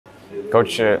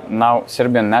Coach, now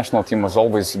Serbian national team was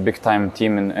always a big-time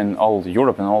team in all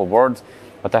Europe and all world.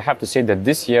 But I have to say that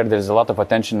this year there's a lot of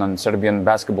attention on Serbian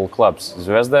basketball clubs.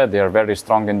 Zvezda, they are very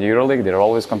strong in the EuroLeague, they're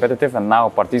always competitive, and now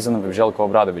Partizan with Zeljko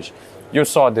Obradovic. You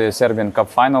saw the Serbian Cup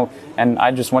final, and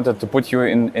I just wanted to put you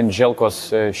in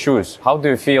Zeljko's shoes. How do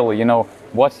you feel,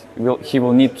 what he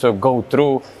will need to go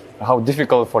through? How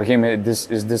difficult for him is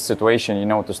this situation,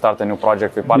 to start a new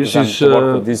project with Partizan, to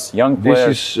work with these young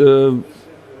players?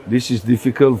 This is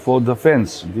difficult for the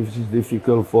fans. This is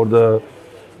difficult for the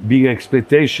big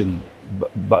expectation.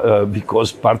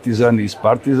 Because Partizan is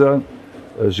Partizan,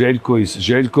 Zeljko is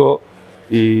Zeljko.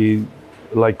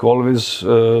 Like always,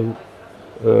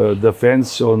 the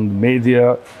fans on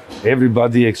media,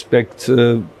 everybody expects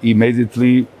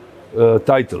immediately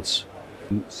titles.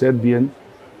 In Serbian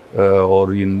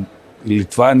or in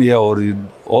Lithuania or in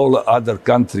all other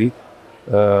country,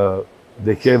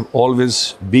 they have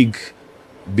always big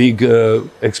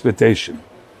expectation.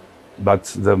 But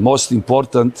the most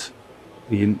important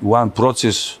in one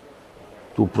process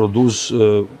to produce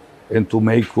and to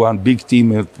make one big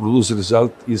team and produce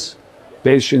result is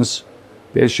patience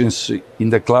in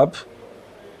the club,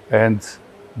 and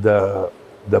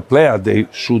the player, they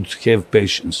should have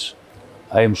patience.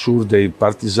 I am sure they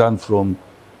Partizan from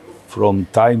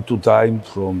time to time,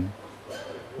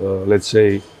 let's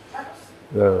say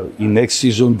in next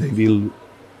season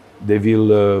they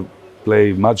will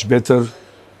play much better.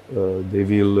 They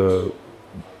will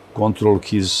control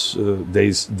his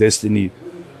destiny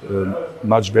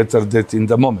much better than in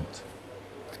the moment.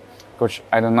 Coach,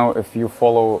 I don't know if you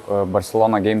follow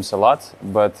Barcelona games a lot,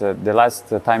 but the last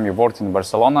time you worked in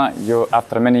Barcelona,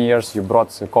 after many years you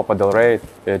brought Copa del Rey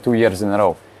 2 years in a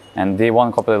row, and they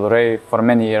won Copa del Rey for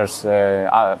many years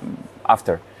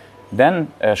after. Then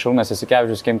Šarūnas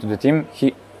Jasikevičius came to the team.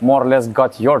 He more or less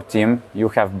got your team you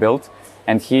have built,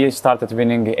 and he started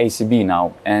winning ACB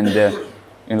now. And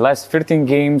in the last 13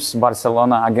 games,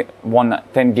 Barcelona won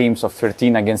 10 games of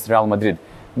 13 against Real Madrid.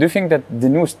 Do you think that the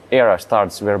new era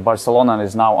starts where Barcelona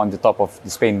is now on the top of the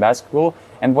Spain basketball?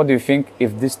 And what do you think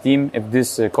if this team, if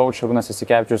this coach, Šarūnas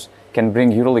Jasikevičius, can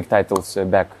bring EuroLeague titles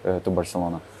back to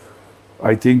Barcelona?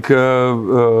 I think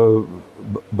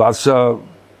Barca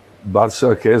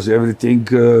has everything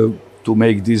to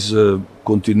make this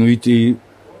continuity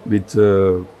with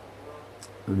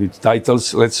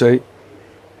titles, let's say.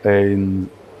 And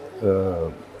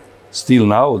still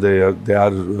now they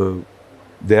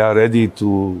are ready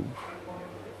to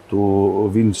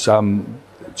win some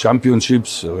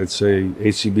championships, let's say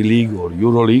ACB League or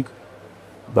EuroLeague.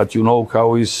 But you know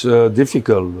how is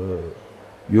difficult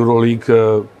EuroLeague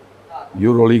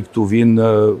to win.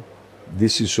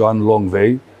 This is one long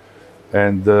way,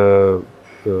 and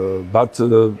but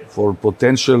for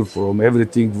potential from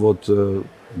everything what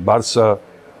Barca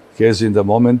has in the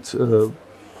moment.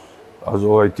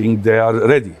 Also, I think they are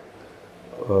ready.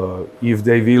 If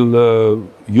they will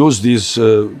use this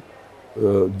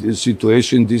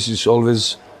situation, this is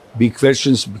always big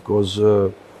questions because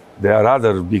there are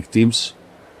other big teams.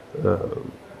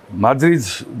 Madrid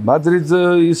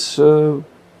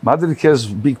has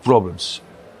big problems.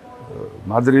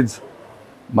 Madrid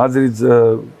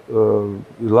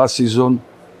last season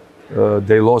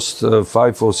they lost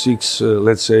 5 or 6,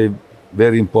 let's say,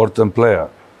 very important player.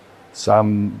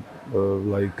 Some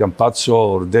like Campazzo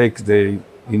or Dek, they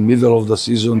in middle of the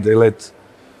season they let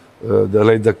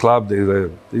the club.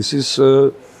 This is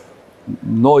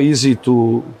no easy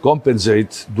to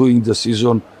compensate during the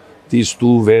season these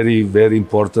two very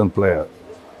important players.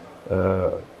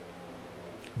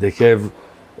 They have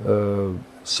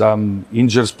some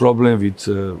injuries problem with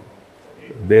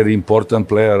very important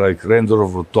player like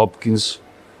Rendorf or Tompkins.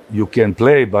 You can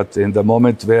play, but in the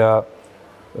moment where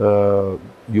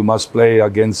you must play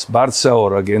against Barca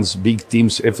or against big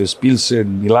teams, FS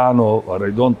Pilsen, Milano, or I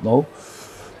don't know.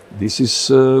 This is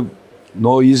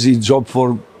no easy job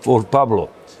for Pablo.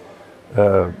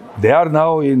 They are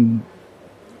now in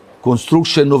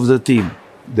construction of the team.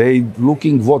 They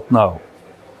looking what now?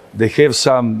 They have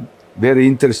some very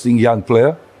interesting young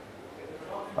player.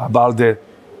 Abalde,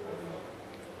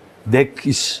 Dek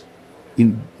is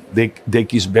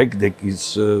back. Dek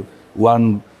is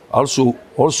one.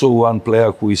 Also one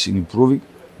player who is improving.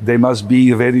 They must be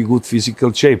in very good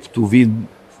physical shape to win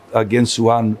against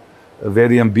one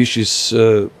very ambitious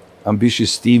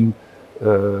team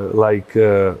like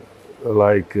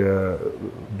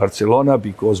Barcelona,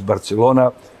 because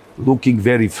Barcelona looking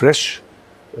very fresh,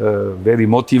 very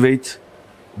motivated.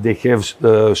 They have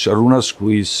Šarūnas, who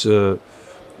is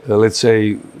let's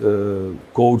say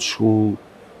coach who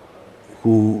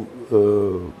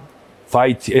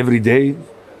fight every day.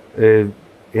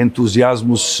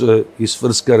 enthusiasm is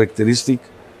first characteristic,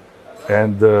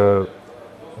 and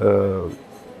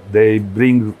they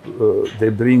bring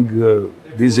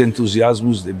these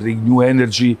enthusiasms. They bring new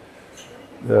energy.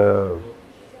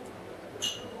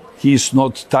 He is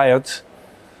not tired.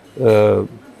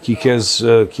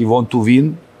 He want to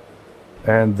win,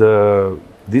 and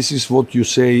this is what you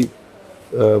say.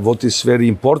 What is very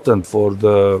important for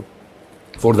the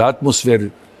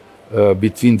atmosphere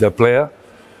between the player,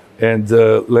 and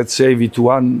let's say with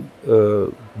one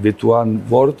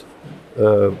word,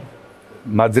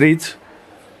 Madrid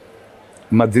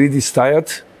is tired,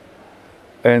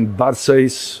 and Barca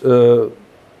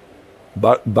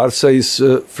is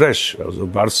fresh. Also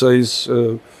Barca is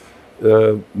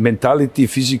mentality,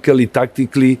 physically,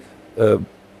 tactically.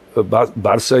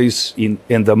 Barca is in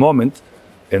the moment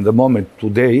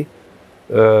today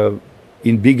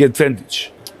in big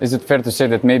advantage. Is it fair to say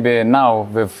that maybe now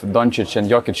with Doncic and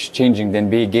Jokic changing the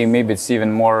NBA game, maybe it's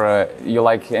even more, you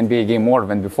like NBA game more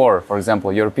than before? For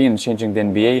example, Europeans changing the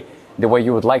NBA the way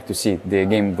you would like to see the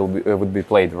game would be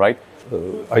played, right?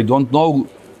 I don't know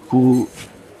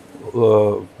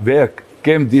where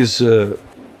came this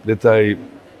that I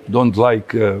don't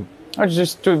like. It's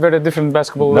just two very different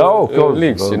basketball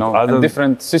leagues, you know, and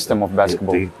different system of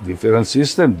basketball. Different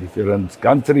system, different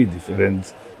country,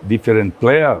 different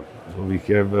player. So we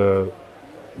have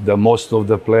the most of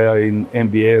the player in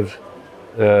NBA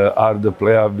are the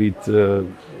player with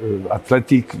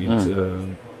athletic,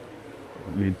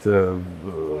 with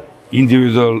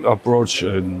individual approach,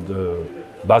 and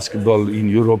basketball in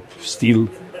Europe still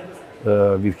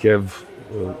we have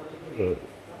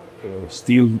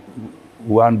still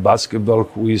one basketball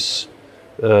who is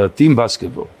team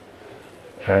basketball,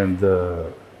 and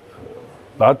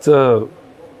but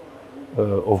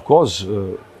of course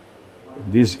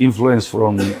this influence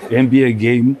from NBA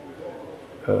game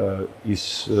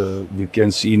is we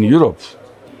can see in Europe.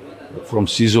 From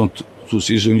season to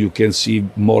season, you can see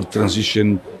more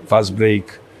transition, fast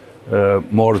break,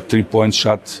 more three-point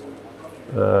shot,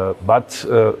 but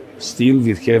still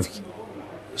we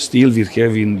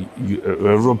have in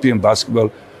European basketball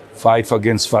 5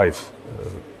 against 5.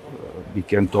 We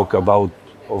can talk about,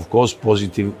 of course,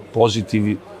 positive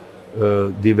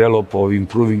develop or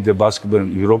improving the basketball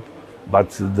in Europe,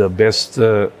 but the best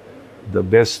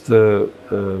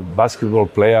basketball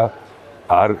player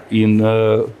are in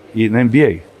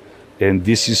NBA, and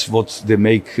this is what they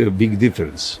make a big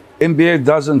difference. NBA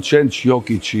doesn't change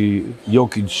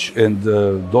Jokic and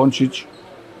Doncic,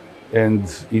 and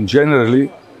in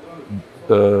generally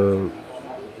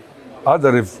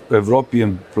other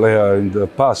European player in the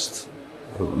past,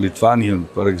 Lithuanian,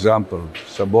 for example,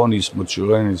 Sabonis,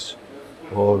 Maciulenis,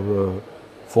 or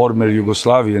former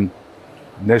Yugoslavian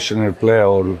national player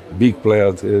or big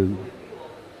player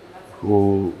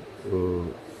who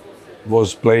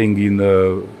was playing in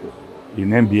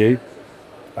NBA.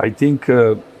 I think,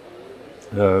 of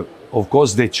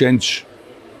course, they change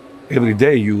every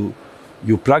day. You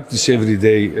practice every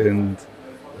day, and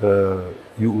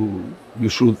you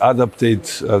should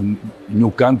adaptate a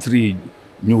new country,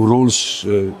 new rules,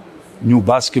 new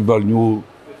basketball, new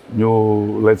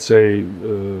let's say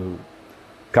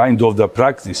kind of the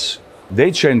practice.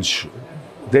 They change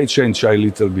a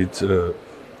little bit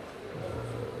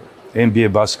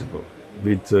NBA basketball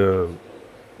with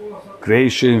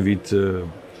creation, with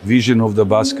vision of the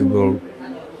basketball.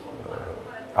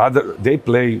 They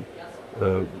play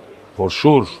for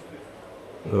sure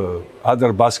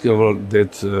other basketball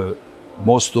that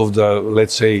most of the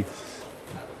let's say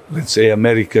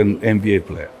American NBA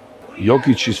player.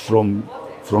 Jokic is from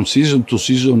season to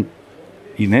season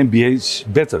in NBA is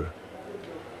better,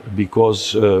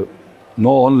 because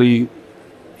not only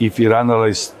if you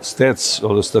analyze stats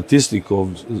or the statistic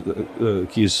of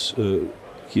his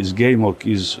game or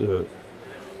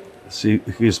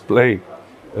his play,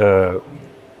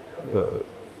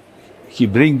 he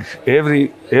bring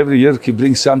every year he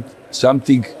brings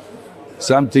something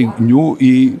new.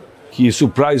 He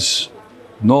surprise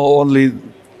not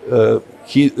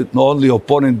only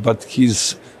opponent but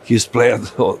his player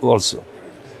also.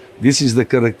 This is the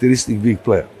characteristic big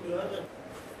player.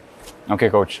 Okay,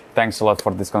 coach. Thanks a lot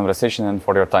for this conversation and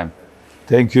for your time.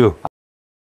 Thank you.